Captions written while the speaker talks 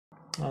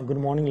Good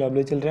morning,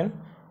 lovely children.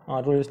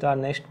 We'll start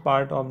next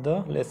part of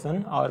the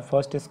lesson, our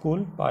first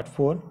school, part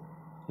 4.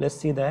 Let's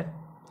see that.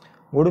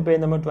 Go to page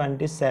number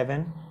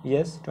 27.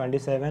 Yes,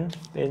 27,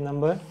 page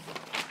number.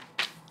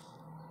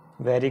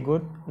 Very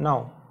good.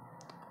 Now,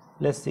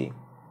 let's see.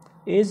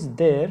 Is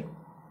there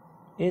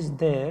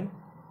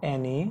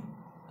any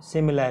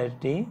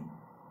similarity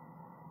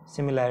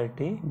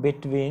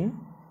between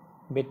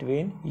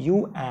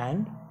you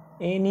and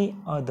any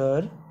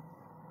other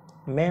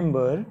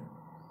member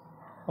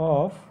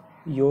of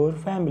your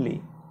family?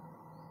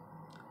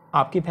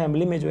 आपकी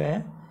family में जो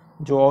है,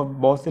 जो और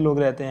बहुत से लोग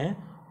रहते हैं,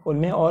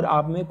 उनमें और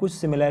आप में कुछ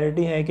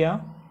सिमिलैरिटी है क्या?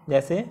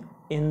 जैसे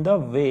in the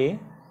way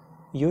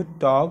you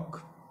talk,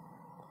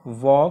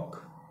 walk,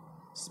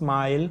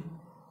 smile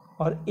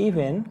और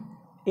इवन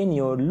इन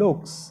योर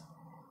लुक्स.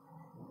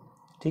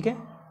 ठीक है,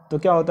 तो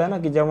क्या होता है ना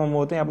कि जब हम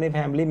होते हैं अपनी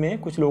फैमिली में,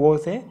 कुछ लोगों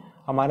से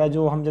हमारा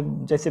जो हम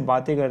जब जैसे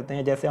बातें करते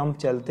हैं, जैसे हम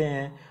चलते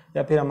हैं,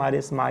 या फिर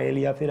हमारे स्माइल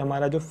या फिर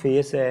हमारा जो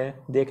फेस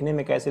है देखने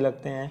में कैसे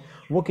लगते हैं,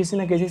 वो किसी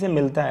न किसी से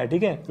मिलता है.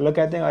 ठीक है, लोग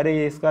कहते हैं अरे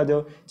ये इसका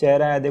जो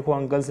चेहरा है देखो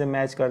अंकल से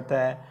मैच करता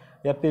है,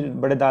 या फिर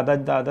बड़े दादा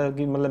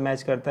की मतलब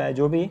मैच करता है,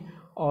 जो भी.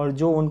 और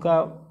जो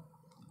उनका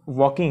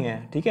वॉकिंग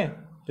है, ठीक है,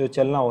 जो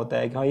चलना होता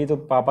है कि हाँ ये तो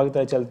पापा की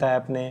तरह चलता है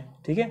अपने,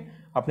 ठीक है,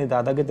 अपने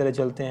दादा की तरह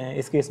चलते हैं,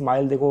 इसके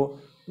स्माइल देखो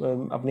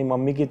अपनी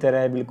मम्मी की तरह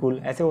है, बिल्कुल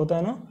ऐसे होता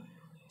है ना.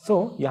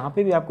 सो यहाँ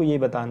पे भी आपको ये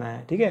बताना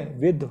है, ठीक है,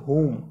 विद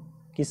हुम,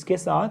 किसके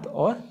साथ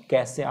और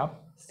कैसे आप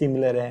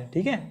सिमिलर हैं.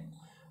 ठीक है,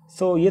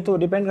 सो ये तो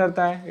डिपेंड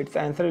करता है, it's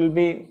answer will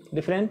be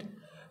different.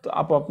 तो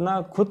आप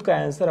अपना खुद का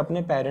आंसर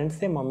अपने पेरेंट्स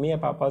से, मम्मी या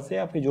पापा से,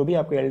 या फिर जो भी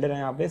आपके एल्डर हैं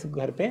यहाँ पे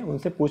घर पे,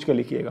 उनसे पूछ कर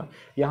लिखिएगा.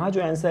 यहाँ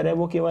जो आंसर है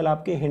वो केवल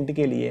आपके हिंट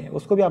के लिए है,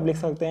 उसको भी आप लिख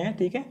सकते हैं.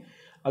 ठीक है,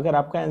 अगर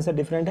आपका आंसर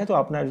डिफरेंट है तो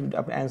अपना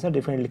आंसर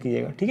डिफरेंट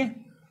लिखिएगा. ठीक है,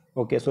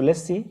 okay. So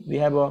let's see, we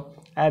have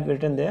I have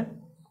written their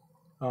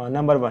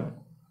number 1.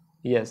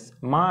 Yes,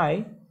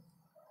 my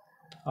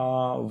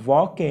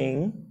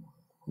walking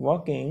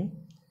RESEMBLES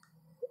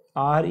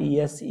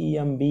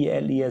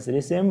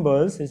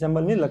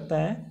resembles में लगता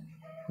है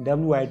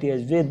WITH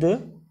with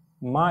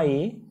my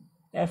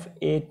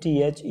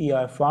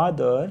FATHER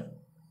father.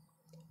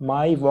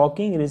 My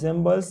walking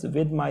resembles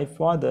with my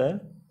father.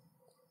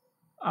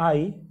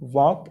 I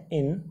walk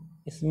in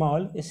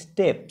small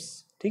steps.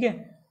 ठीक है,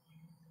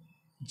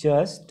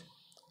 just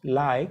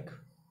like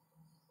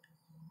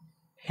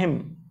him.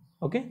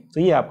 Okay,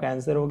 तो ये आपका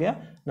answer हो गया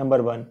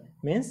number 1.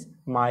 Means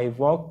my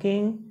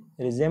walking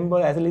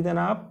resemble, ऐसे लिख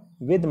देना आप,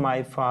 with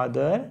my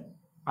father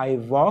I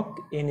walk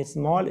in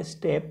small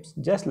steps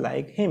just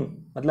like him,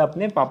 मतलब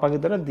अपने पापा की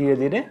तरह धीरे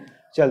धीरे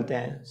चलते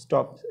हैं,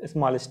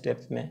 स्मॉल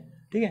स्टेप्स में.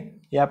 ठीक है,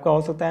 ये आपका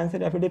हो सकता है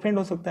आंसर, या फिर डिफरेंट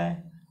हो सकता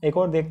है. एक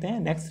और देखते हैं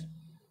next.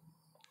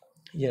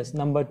 Yes,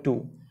 number 2.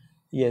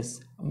 Yes,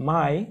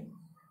 my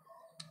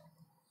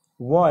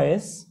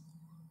voice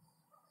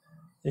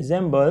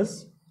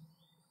resembles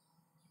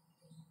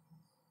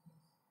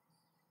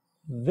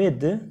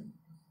with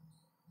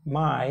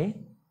my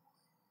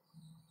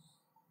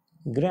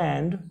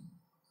grandfather.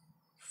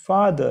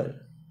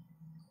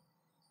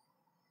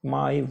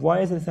 My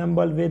voice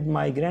resembles with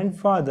my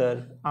grandfather.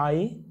 I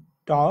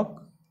talk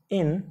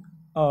in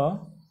a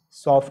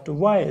soft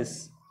voice.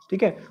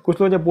 ठीक है,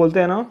 कुछ लोग जब बोलते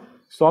हैं ना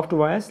सॉफ्ट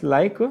वॉइस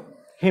लाइक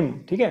हिम,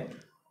 ठीक है,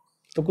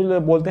 तो कुछ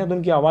लोग बोलते हैं तो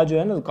उनकी आवाज़ जो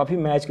है ना काफ़ी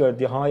मैच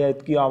करती है. हाँ यार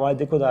इसकी आवाज़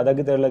देखो दादा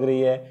की तरह लग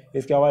रही है,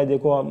 इसकी आवाज़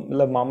देखो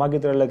मतलब मामा की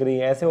तरह लग रही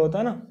है, ऐसे होता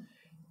है ना.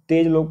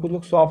 तेज लोग, कुछ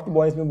लोग सॉफ्ट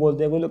वॉइस में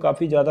बोलते हैं, कुछ लोग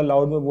काफ़ी ज़्यादा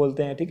लाउड में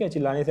बोलते हैं. ठीक है,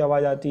 चिल्लाने से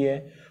आवाज़ आती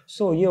है.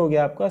 सो ये हो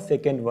गया आपका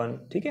सेकेंड 1.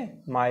 ठीक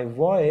है, my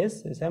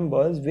voice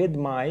resembles with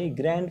my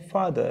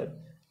grandfather.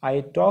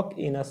 I talk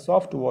in a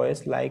soft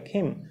voice like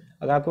him.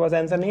 अगर आपके पास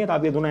आंसर नहीं है तो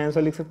आप ये दोनों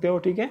आंसर लिख सकते हो.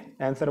 ठीक है,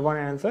 आंसर 1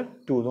 आंसर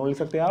 2 दोनों लिख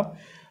सकते हो आप.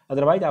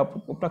 अदरवाइज आप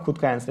अपना खुद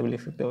का आंसर भी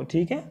लिख सकते हो.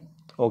 ठीक है,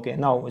 okay.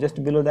 Now just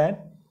below that,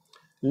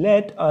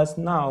 let us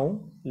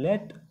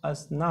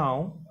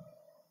now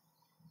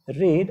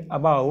read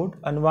about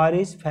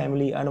अनवारिस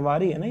family.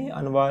 Anwari है ना ये,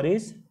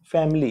 अनवारिस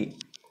फैमिली.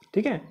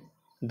 ठीक है,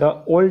 the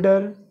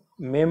older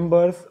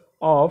members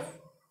of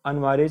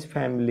अनवारिस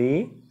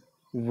family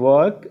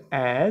work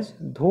as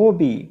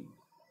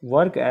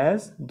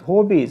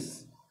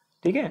धोबीस.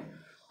 ठीक है,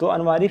 तो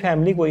अनवारी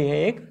फैमिली कोई है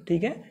एक.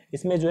 ठीक है,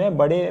 इसमें जो है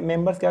बड़े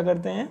मेंबर्स क्या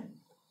करते हैं,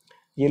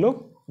 ये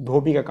लोग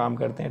धोबी का काम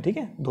करते हैं. ठीक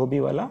है, धोबी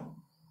वाला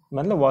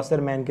मतलब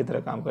वॉशरमैन की तरह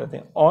काम करते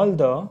हैं. All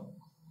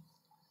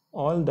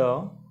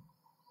the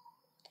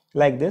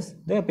like this.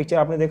 देखो पिक्चर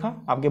आपने देखा,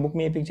 आपके बुक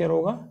में ये पिक्चर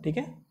होगा. ठीक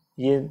है,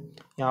 ये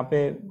यहाँ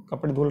पे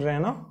कपड़े धुल रहे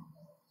हैं ना,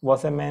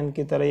 वॉशरमैन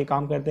की तरह ये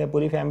काम करते हैं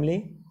पूरी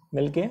फैमिली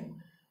मिलके.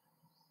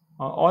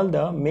 All the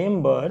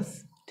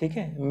members. ठीक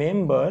है,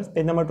 मेंबर्स,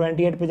 पेज नंबर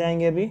 28 पे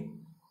जाएंगे. अभी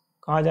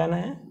कहाँ जाना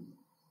है,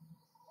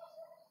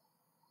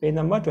 पेज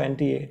नंबर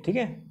 28. ठीक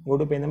है, go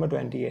to page number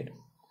 28.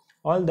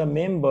 All the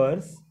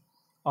members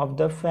of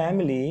the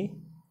family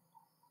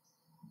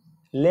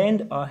lend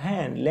a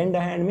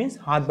hand means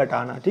हाथ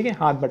बटाना. ठीक है,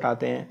 हाथ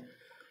बटाते हैं.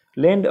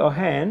 lend a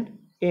hand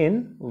in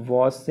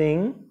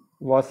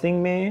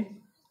washing में,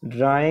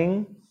 drying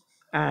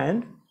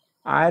and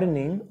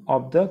ironing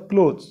of the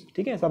clothes.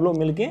 ठीक है, सब लोग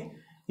मिलके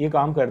ये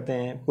काम करते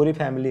हैं पूरी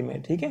फैमिली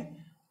में, ठीक है।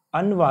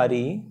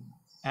 Anwari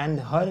and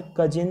her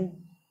cousin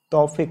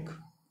Taufiq,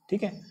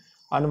 ठीक है।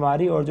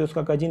 अनवारी और जो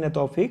उसका कजिन है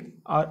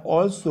Taufiq are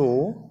also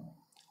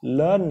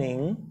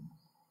learning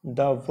the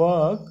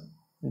work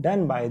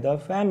done by the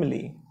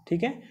family,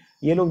 ठीक है।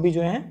 ये लोग भी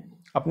जो हैं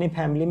अपनी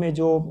फैमिली में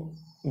जो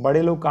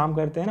बड़े लोग काम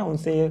करते हैं ना,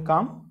 उनसे ये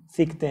काम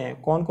सीखते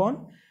हैं। कौन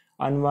कौन?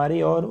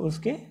 अनवारी और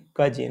उसके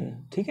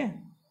कजिन, ठीक है।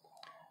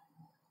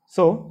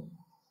 सो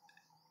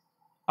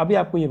अभी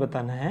आपको ये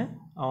बताना है,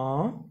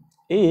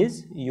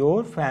 is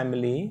your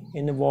family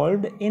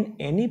involve in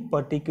any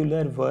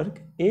particular work?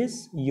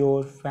 Is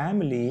your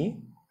family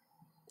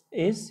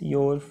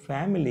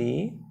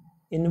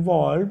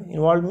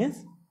involve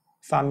means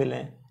शामिल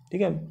है,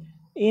 ठीक है,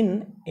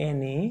 इन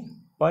एनी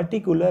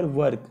पर्टिकुलर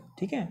वर्क,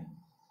 ठीक है।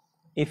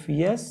 If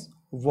yes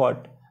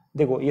what?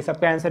 देखो ये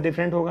सबका आंसर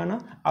डिफरेंट होगा ना,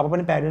 आप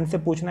अपने पेरेंट्स से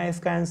पूछना है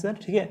इसका आंसर,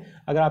 ठीक है।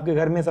 अगर आपके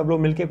घर में सब लोग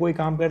मिलके कोई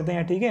काम करते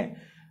हैं, ठीक है,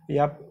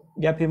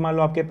 या फिर मान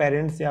लो आपके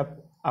पेरेंट्स या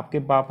आपके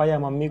पापा या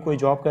मम्मी कोई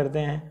जॉब करते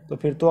हैं, तो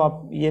फिर तो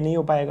आप ये नहीं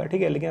हो पाएगा,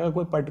 ठीक है। लेकिन अगर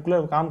कोई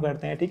पर्टिकुलर काम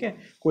करते हैं, ठीक है,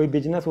 कोई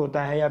बिजनेस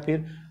होता है या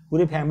फिर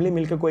पूरी फैमिली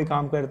मिलकर कोई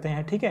काम करते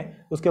हैं, ठीक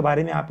है, उसके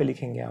बारे में यहाँ पे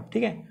लिखेंगे आप,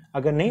 ठीक है।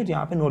 अगर नहीं तो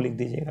यहाँ पे नो लिख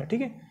दीजिएगा,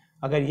 ठीक है।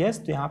 अगर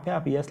यस तो यहाँ पे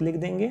आप यस लिख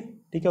देंगे,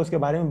 ठीक है, उसके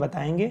बारे में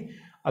बताएंगे।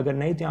 अगर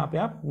नहीं तो यहाँ पे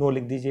आप नो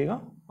लिख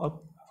दीजिएगा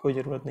और कोई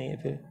ज़रूरत नहीं है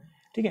फिर,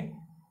 ठीक है।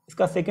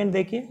 इसका सेकंड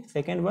देखिए,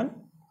 second one,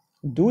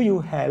 do you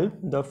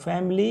help the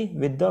family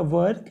with the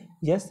work?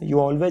 Yes, you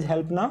always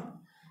help ना,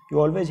 you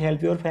always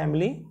help your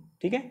family,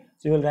 ठीक है।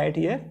 So you will write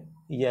here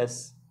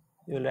yes,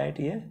 you will write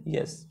here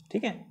yes,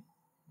 ठीक है।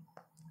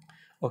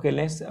 Okay,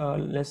 let's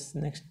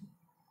next,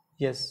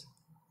 yes,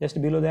 just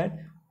below that,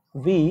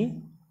 we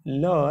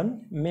learn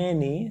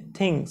many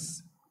things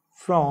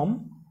from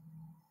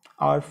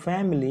our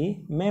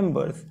family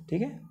members,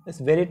 ठीक है,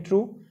 it's very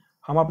true.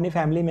 हम अपनी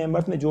family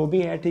members में जो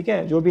भी है, ठीक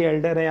है, जो भी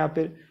एल्डर है या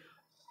फिर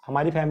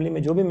हमारी फैमिली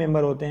में जो भी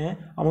मेंबर होते हैं,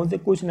 हम उनसे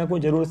कुछ ना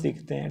कुछ ज़रूर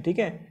सीखते हैं, ठीक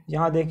है।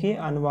 यहाँ देखिए,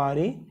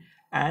 Anwari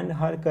and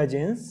her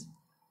cousins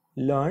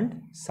learned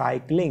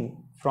cycling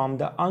from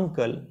the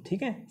uncle,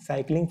 ठीक है,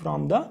 साइकिलिंग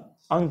फ्रॉम द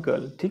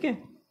अंकल, ठीक है,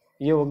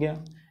 ये हो गया।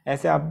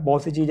 ऐसे आप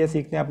बहुत सी चीज़ें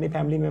सीखते हैं अपनी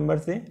फैमिली मेम्बर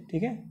से,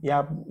 ठीक है, ये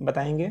आप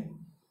बताएंगे।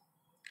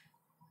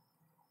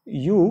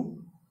 You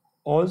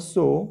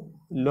also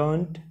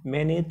learned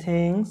many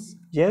things,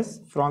 yes,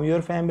 from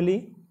your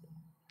family,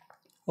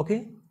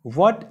 okay,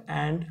 what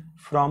and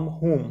from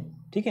whom,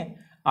 ठीक है।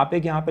 आप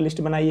एक यहाँ पे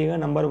लिस्ट बनाइएगा,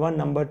 नंबर 1,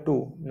 नंबर 2,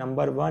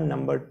 नंबर 1,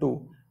 नंबर 2,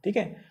 ठीक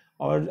है।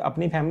 और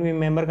अपनी फैमिली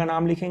मेम्बर का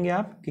नाम लिखेंगे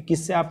आप कि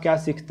किससे आप क्या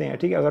सीखते हैं,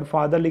 ठीक है। अगर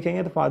फादर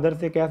लिखेंगे तो फादर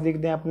से क्या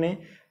सीखते हैं अपने,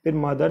 फिर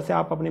मदर से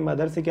आप अपनी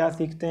मदर से क्या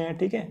सीखते हैं,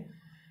 ठीक है।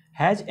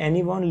 Has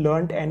anyone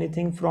learned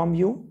anything from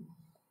you?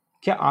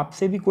 क्या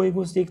आपसे भी कोई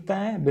कुछ सीखता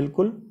है?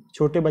 बिल्कुल,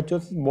 छोटे बच्चों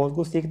से बहुत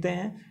कुछ सीखते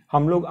हैं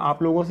हम लोग,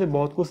 आप लोगों से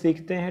बहुत कुछ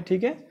सीखते हैं,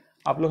 ठीक है।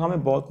 आप लोग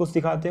हमें बहुत कुछ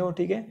सिखाते हो,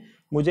 ठीक है।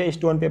 मुझे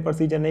स्टोन पेपर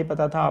सीजर नहीं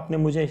पता था, आपने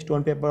मुझे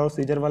स्टोन पेपर और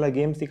सीजर वाला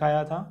गेम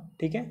सिखाया था,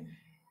 ठीक है।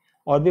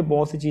 और भी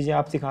बहुत सी चीज़ें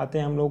आप सिखाते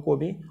हैं हम लोग को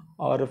भी,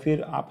 और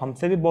फिर आप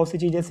हमसे भी बहुत सी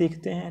चीज़ें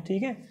सीखते हैं,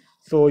 ठीक है।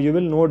 So you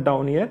will note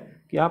down here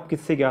कि आप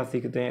किससे क्या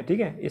सीखते हैं, ठीक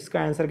है।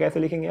 इसका आंसर कैसे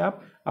लिखेंगे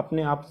आप?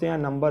 अपने आप से, यहाँ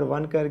नंबर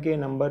 1 करके,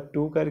 नंबर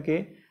 2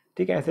 करके,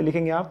 ठीक है, ऐसे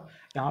लिखेंगे आप।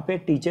 यहाँ पे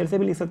टीचर से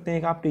भी लिख सकते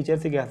हैं कि आप टीचर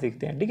से क्या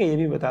सीखते हैं, ठीक है, ये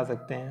भी बता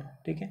सकते हैं,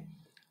 ठीक है।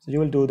 So you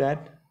will do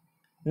that.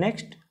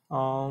 Next,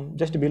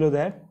 just below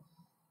that,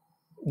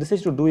 this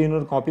is to do in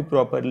your copy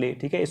properly,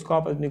 ठीक है। इसको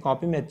आप अपनी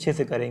कॉपी में अच्छे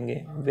से करेंगे,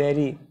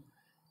 very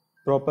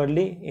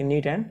properly in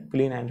neat and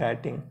clean hand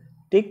writing.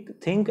 Tick,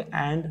 think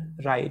and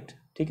right,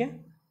 ठीक है।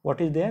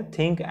 What is there?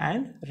 Think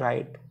and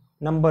right.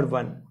 Number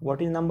 1,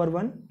 what is number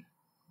 1?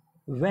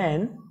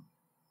 When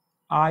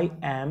I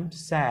am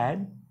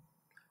sad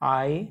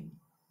I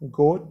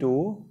go to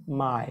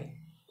my,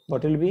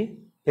 what will be?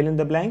 Fill in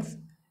the blanks.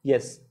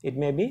 Yes, it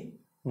may be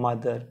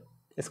mother.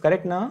 Is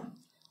correct ना?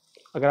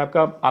 अगर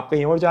आप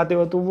कहीं और जाते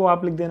हो तो वो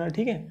आप लिख देना,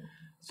 ठीक है।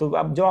 सो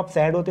अब जब आप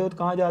सैड होते हो तो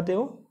कहाँ जाते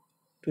हो?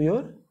 टू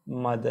योर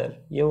मदर,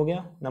 ये हो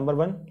गया number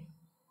 1।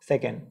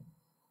 Second,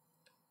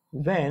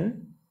 when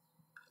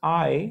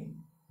I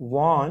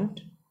want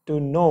to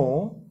know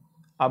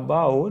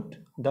about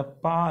the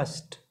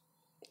past,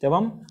 जब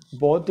हम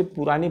बहुत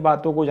पुरानी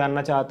बातों को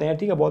जानना चाहते हैं,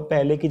 ठीक है, बहुत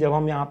पहले की, जब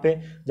हम यहाँ पे,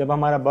 जब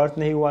हमारा बर्थ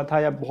नहीं हुआ था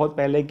या बहुत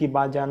पहले की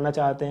बात जानना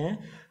चाहते हैं,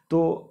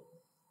 तो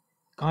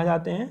कहाँ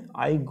जाते हैं?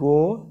 आई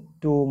गो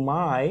टू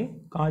माई,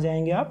 कहाँ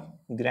जाएंगे आप?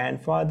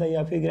 ग्रैंडफादर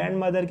या फिर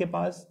ग्रैंडमदर के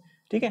पास,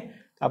 ठीक है।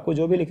 आपको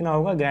जो भी लिखना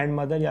होगा,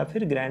 ग्रैंडमदर या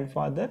फिर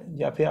ग्रैंडफादर,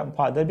 या फिर आप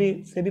फादर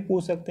भी से भी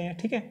पूछ सकते हैं,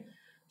 ठीक है।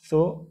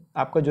 सो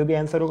आपका जो भी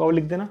आंसर होगा वो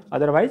लिख देना,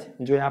 अदरवाइज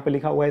जो यहाँ पे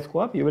लिखा हुआ है इसको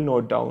आप you will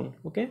note down,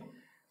 okay.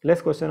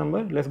 Let's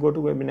go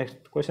to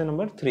next question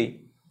number 3।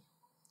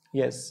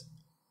 Yes,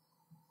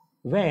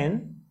 when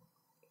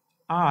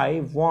I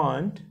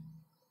want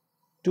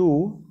to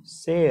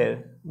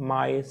share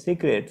my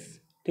secrets,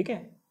 ठीक है।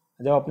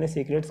 जब अपने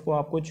सीक्रेट्स को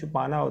आपको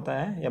छुपाना होता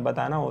है या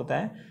बताना होता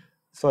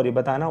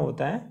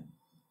है,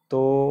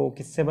 तो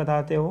किससे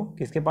बताते हो,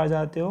 किसके पास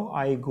जाते हो?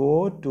 आई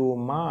go to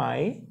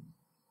my,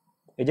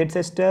 is it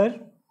sister?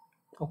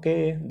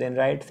 Okay, then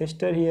right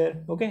sister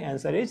here, okay,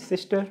 answer is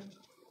sister.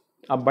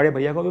 आप बड़े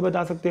भैया को भी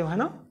बता सकते हो, है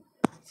ना।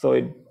 So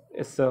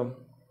it's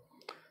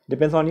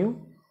depends on you.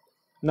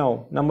 Now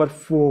number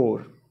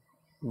 4,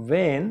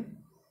 when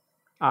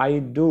I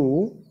do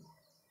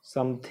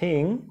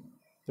something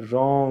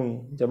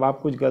wrong. जब आप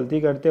कुछ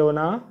गलती करते हो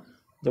ना,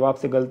 जब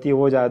आपसे गलती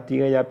हो जाती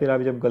है या फिर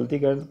आप जब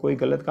कोई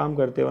गलत काम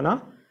करते हो ना,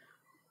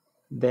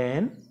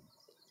 then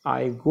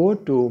I go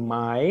to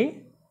my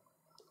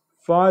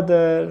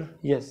father.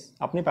 Yes,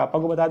 अपने पापा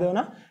को बता दो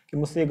ना कि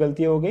मुझसे ये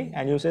गलती हो गई,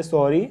 एंड यू से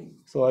सॉरी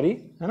सॉरी,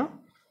 है ना।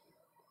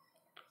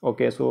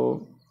 Okay,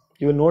 so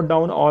you note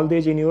down all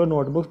this in your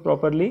notebooks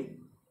properly,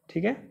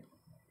 ठीक है।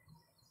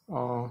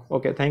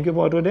 Okay, thank you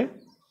for today,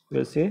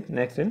 will see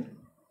next in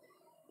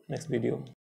next video.